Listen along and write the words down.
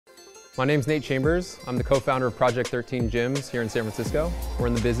My name's Nate Chambers. I'm the co-founder of Project 13 Gyms here in San Francisco. We're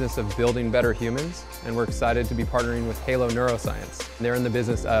in the business of building better humans, and we're excited to be partnering with Neuroscience. They're in the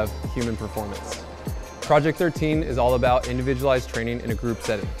business of human performance. Project 13 is all about individualized training in a group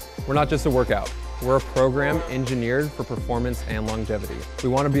setting. We're not just a workout. We're a program engineered for performance and longevity. We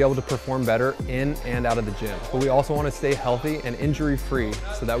want to be able to perform better in and out of the gym, but we also want to stay healthy and injury-free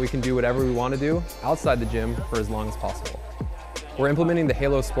so that we can do whatever we want to do outside the gym for as long as possible. We're implementing the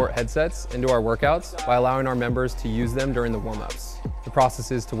Halo Sport headsets into our workouts by allowing our members to use them during the warm-ups. The process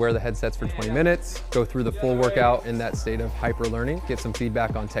is to wear the headsets for 20 minutes, go through the full workout in that state of hyper-learning, get some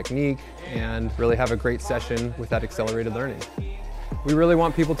feedback on technique, and really have a great session with that accelerated learning. We really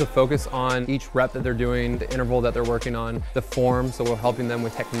want people to focus on each rep that they're doing, the interval that they're working on, the form, so we're helping them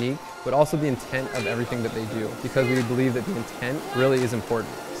with technique, but also the intent of everything that they do, because we believe that the intent really is important.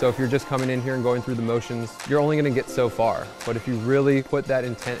 So if you're just coming in here and going through the motions, you're only going to get so far. But if you really put that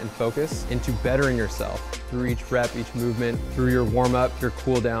intent and focus into bettering yourself through each rep, each movement, through your warm-up, your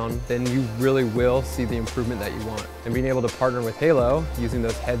cool-down, then you really will see the improvement that you want. And being able to partner with Halo, using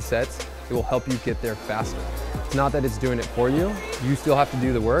those headsets, it will help you get there faster. It's not that it's doing it for you. You still have to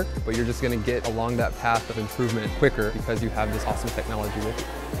do the work, but you're just going to get along that path of improvement quicker because you have this awesome technology with you.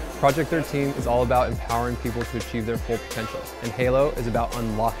 Project 13 is all about empowering people to achieve their full potential, and Halo is about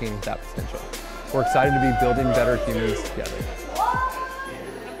unlocking that potential. We're excited to be building better humans together.